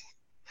fault,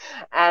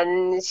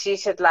 and she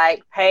should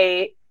like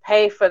pay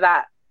for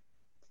that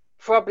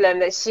problem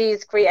that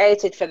she's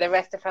created for the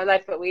rest of her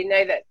life. But we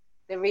know that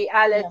the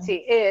reality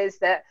is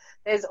that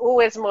there's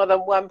always more than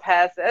one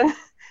person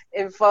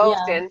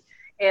involved in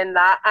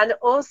that, and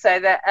also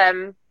that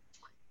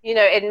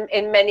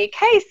in many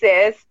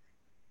cases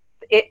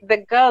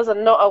the girls are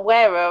not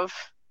aware of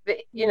the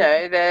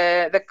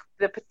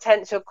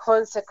potential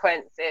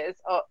consequences,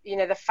 or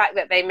the fact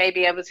that they may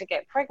be able to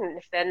get pregnant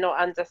if they're not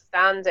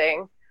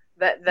understanding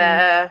that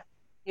their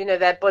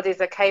bodies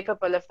are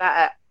capable of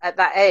that at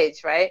that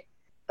age, right?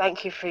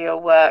 Thank you for your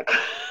work.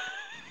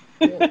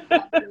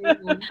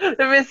 The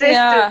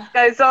resistance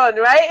goes on,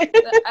 right?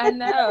 I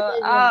know.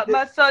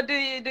 But so do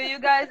you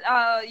guys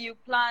you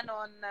plan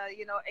on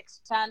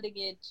expanding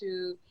it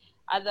to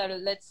other,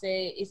 let's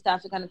say, East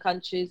African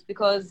countries,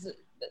 because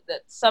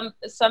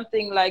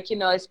something like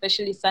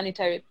especially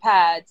sanitary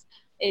pads,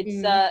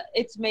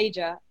 it's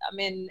major. I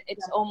mean,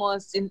 it's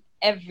almost in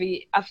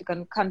every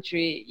African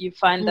country you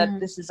find that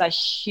this is a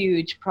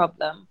huge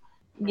problem.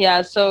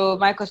 Yeah, so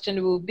my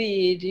question will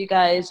be, do you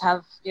guys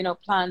have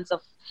plans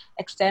of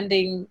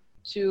extending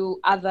to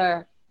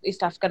other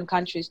East African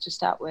countries to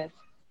start with?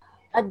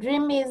 A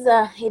dream is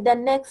in the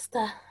next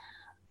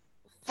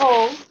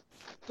 4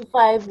 to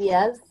 5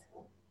 years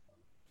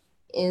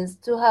is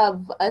to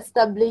have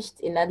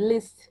established in at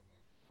least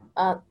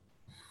 5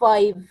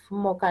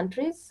 more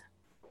countries.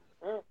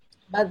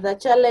 But the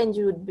challenge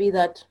would be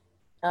that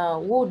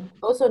would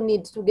also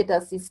need to get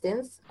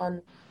assistance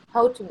on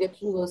how to get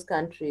to those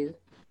countries,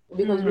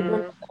 because we don't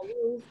know the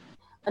rules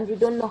and we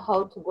don't know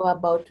how to go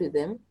about with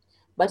them.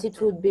 But it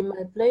would be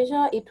my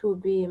pleasure, it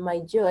would be my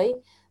joy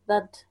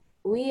that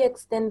we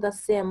extend the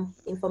same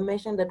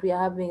information that we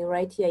are having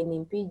right here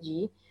in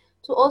Mpigi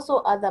to also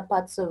other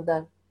parts of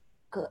the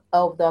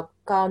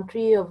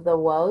country, of the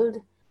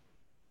world,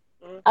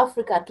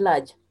 Africa at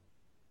large.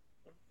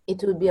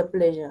 It would be a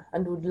pleasure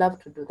and would love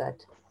to do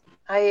that.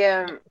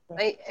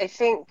 I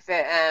think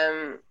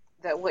that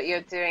what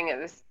you're doing at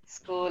the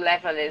school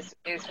level is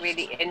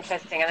really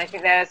interesting, and I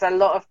think there's a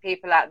lot of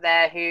people out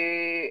there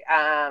who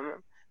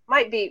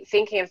might be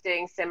thinking of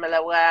doing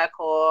similar work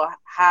or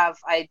have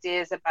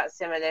ideas about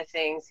similar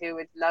things, who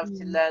would love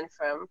to learn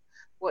from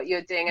what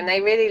you're doing. And I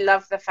really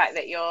love the fact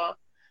that you're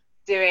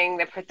doing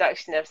the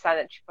production of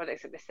sanitary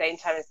products at the same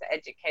time as the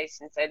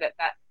education, so that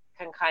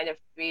can kind of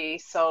be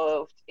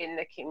solved in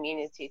the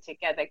community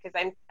together. Because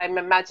I'm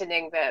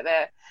imagining that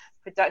the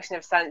production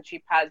of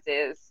sanitary pads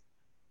is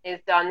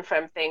done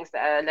from things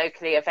that are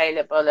locally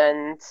available,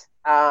 and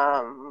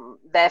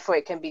therefore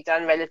it can be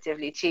done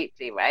relatively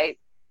cheaply, right?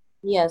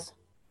 Yes.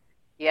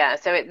 Yeah.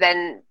 So it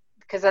then,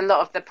 because a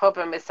lot of the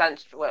problem with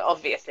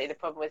obviously the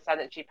problem with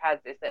sanitary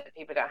pads is that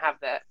people don't have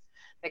the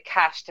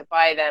cash to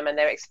buy them, and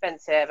they're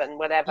expensive and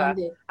whatever.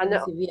 And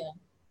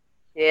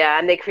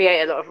they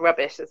create a lot of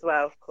rubbish as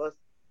well, of course.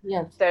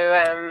 Yeah.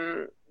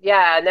 So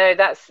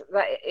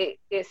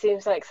it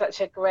seems like such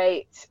a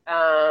great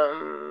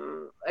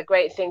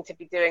thing to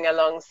be doing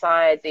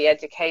alongside the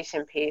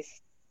education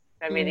piece.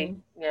 I really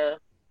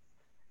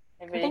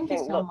Thank think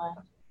you so much.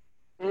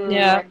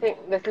 I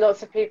think there's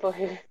lots of people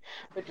who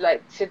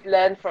should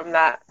learn from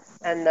that.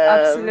 And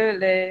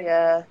absolutely.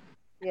 Yeah.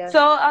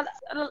 So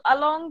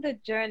along the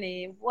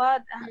journey,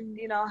 what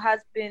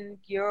has been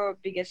your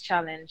biggest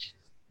challenge?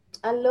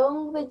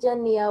 Along the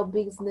journey, our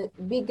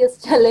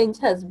biggest challenge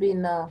has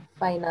been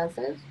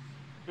finances,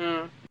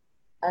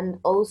 and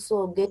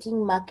also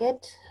getting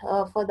market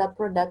for the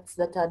products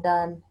that are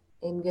done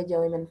in Gejja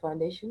Women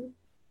Foundation.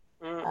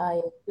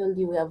 I told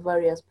you we have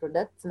various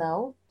products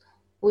now.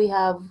 We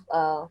have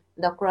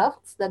the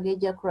crafts, the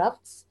Gejja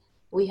crafts.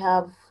 We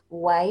have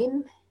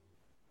wine,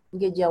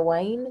 Gejja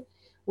wine.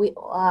 We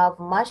have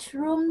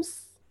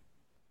mushrooms,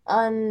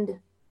 and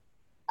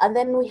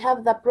then we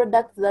have the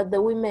products that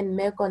the women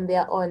make on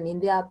their own in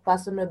their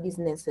personal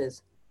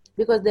businesses.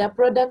 Because there are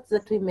products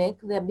that we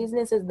make, there are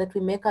businesses that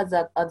we make as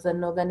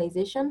an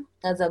organization,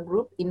 as a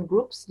group, in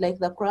groups, like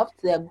the craft,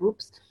 there are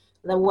groups.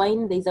 The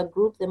wine, there's a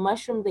group. The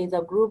mushroom, there's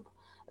a group.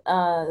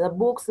 The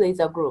books, there's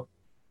a group.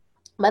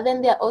 But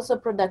then there are also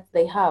products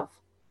they have,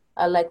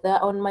 like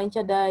their own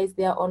merchandise,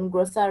 their own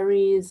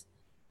groceries,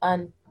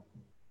 and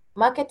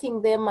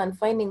marketing them and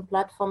finding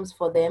platforms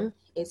for them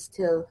is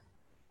still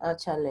a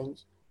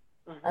challenge.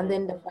 And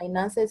then the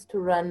finances to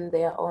run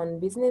their own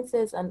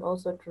businesses and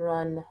also to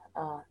run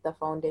the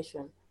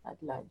foundation at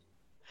large.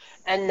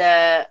 And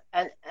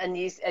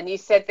you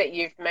said that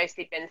you've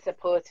mostly been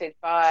supported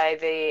by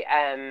the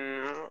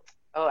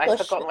I've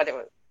forgotten what it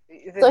was.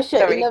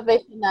 Social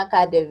Innovation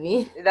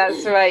Academy.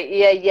 That's right.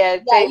 Yeah. Yeah,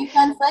 you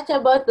can search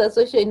about the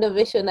Social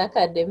Innovation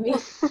Academy.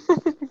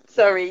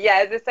 Sorry,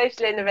 yeah, the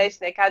Social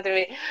Innovation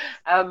Academy.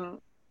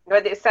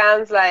 But it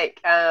sounds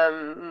like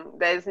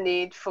there's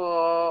need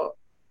for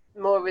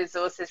more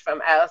resources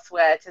from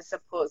elsewhere to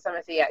support some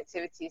of the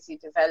activities you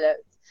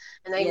developed.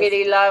 And I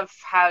really love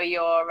how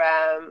you're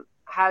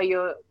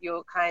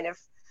kind of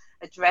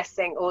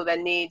addressing all the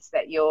needs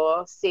that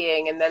you're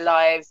seeing in the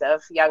lives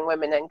of young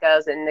women and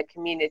girls in the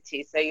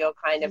community. So you're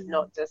kind of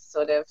not just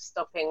sort of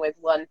stopping with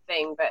one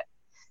thing, but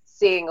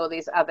seeing all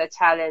these other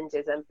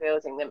challenges and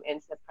building them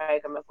into the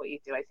program of what you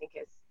do. I think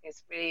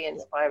it's really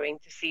inspiring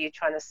to see you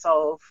trying to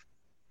solve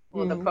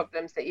all the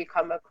problems that you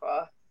come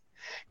across.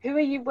 Who are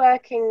you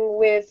working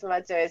with,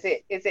 Majo? Is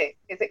it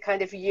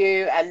kind of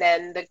you and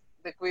then the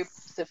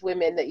groups of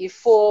women that you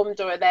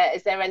formed, or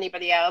is there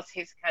anybody else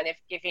who's kind of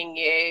giving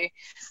you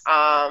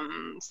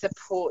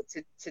support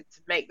to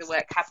make the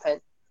work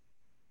happen?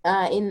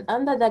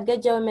 Under the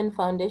Gejja Women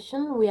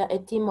Foundation, we are a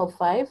team of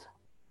 5.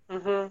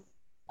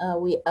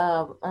 We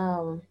are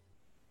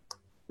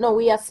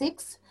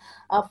 6,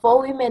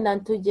 4 women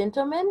and 2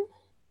 gentlemen.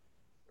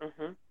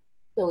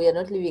 So we are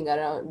not living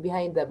around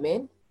behind the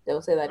men. They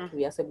will say that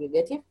we are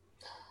segregative.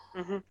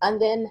 And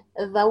then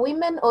the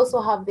women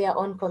also have their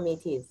own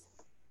committees.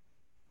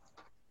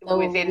 So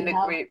within the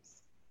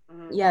groups.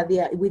 Yeah, they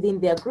are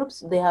within their groups.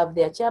 They have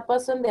their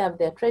chairperson, they have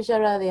their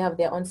treasurer, they have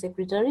their own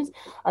secretaries,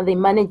 and they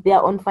manage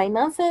their own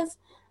finances.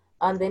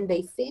 And then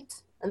they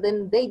sit and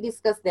then they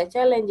discuss their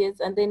challenges,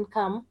 and then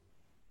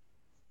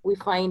we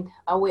find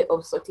a way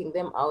of sorting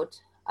them out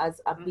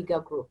as a bigger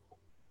group.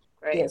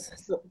 Great. Yes,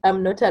 so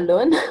I'm not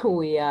alone.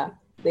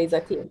 There's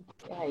a team.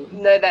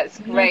 No, that's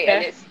great.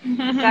 And it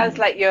sounds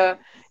like you're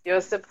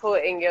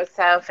supporting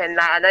yourself in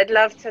that. And I'd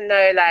love to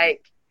know,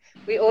 like,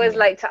 we always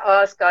like to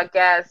ask our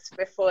guests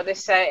before the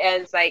show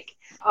ends, like,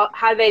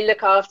 how they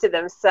look after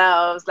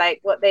themselves, like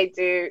what they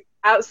do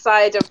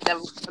outside of the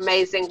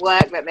amazing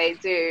work that they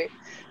do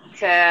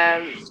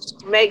to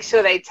make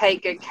sure they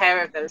take good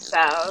care of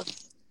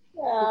themselves.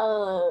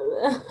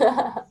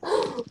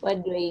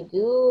 What do I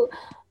do?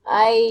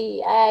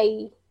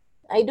 I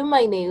do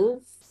my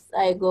nails.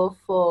 I go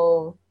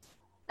for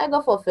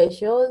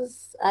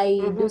facials.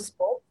 I do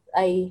sports.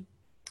 I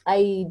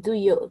do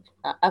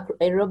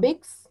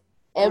aerobics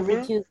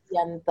every Tuesday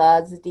and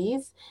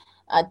Thursdays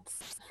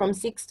from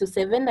 6 to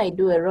 7. I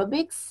do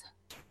aerobics.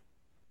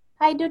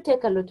 I do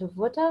take a lot of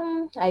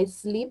water. I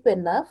sleep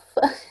enough,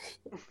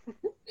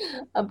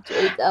 up to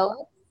 8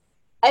 hours.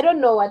 I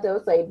don't know what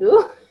else I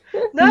do.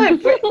 No,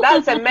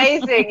 that's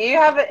amazing. You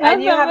have a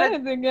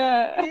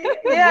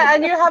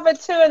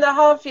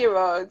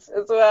 2.5-year-old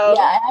as well.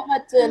 Yeah, I have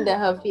a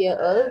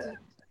 2.5-year-old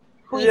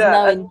who is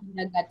now in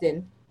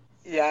kindergarten.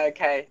 Yeah,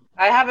 okay.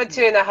 I have a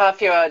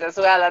 2.5-year-old as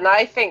well, and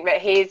I think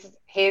that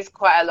he's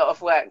quite a lot of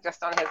work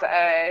just on his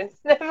own.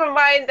 Never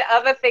mind the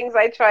other things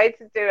I try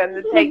to do and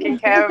the taking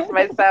care of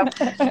myself.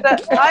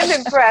 But I'm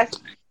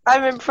impressed.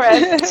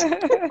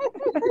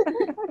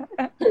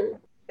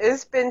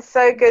 It's been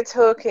so good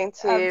talking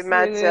to you,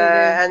 Majo,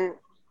 and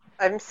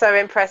I'm so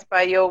impressed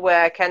by your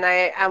work.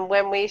 And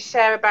when we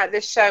share about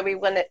this show, we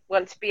want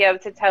to be able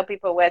to tell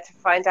people where to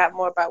find out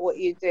more about what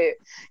you do.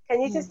 Can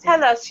you just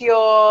tell us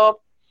your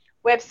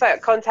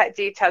website, contact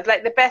details,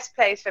 like the best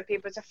place for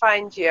people to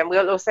find you? And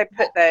we'll also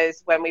put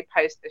those when we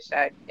post the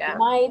show. Yeah.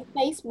 My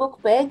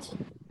Facebook page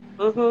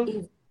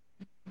is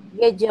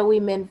Gejja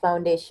Women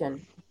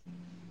Foundation.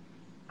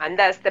 And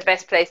that's the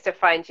best place to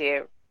find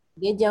you.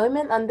 Gejja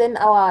Women, and then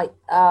our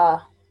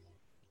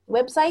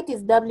website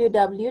is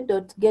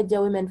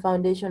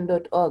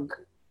www.gejjawomenfoundation.org.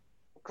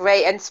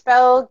 Great, and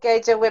spell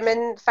Gejja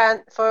Women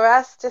for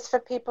us, just for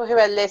people who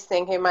are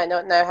listening who might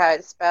not know how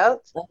it's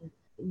spelled.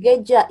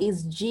 Gejja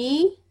is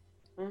G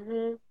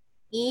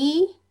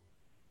E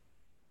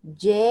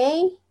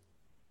J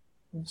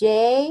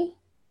J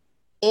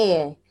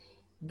A.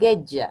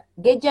 Gejja.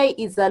 Gejja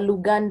is a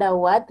Luganda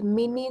word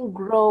meaning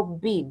grow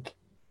big.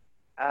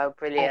 Oh,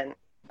 brilliant.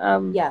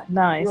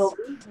 Nice.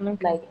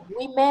 Like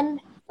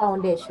Women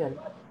Foundation.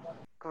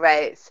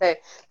 Great. So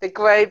the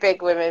Grow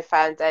Big Women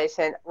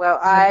Foundation. Well,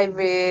 I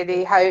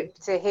really hope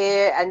to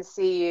hear and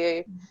see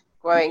you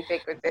growing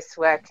big with this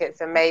work.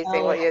 It's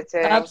amazing what you're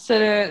doing.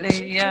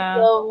 Absolutely,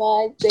 yeah.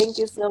 Thank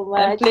you so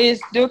much. And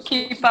please do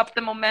keep up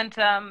the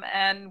momentum,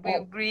 and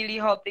we're really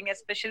hoping,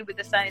 especially with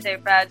the sanitary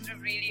pads, we're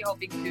really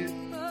hoping to,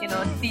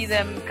 see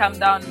them come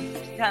down to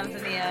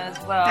Tanzania as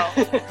well.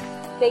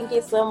 Thank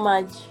you so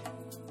much.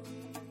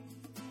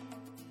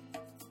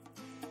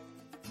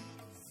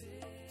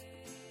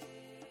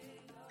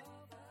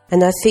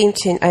 And our theme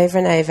tune, Over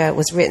and Over,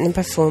 was written and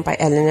performed by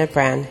Eleanor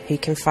Brown, who you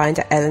can find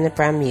at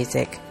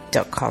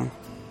eleanorbrownmusic.com.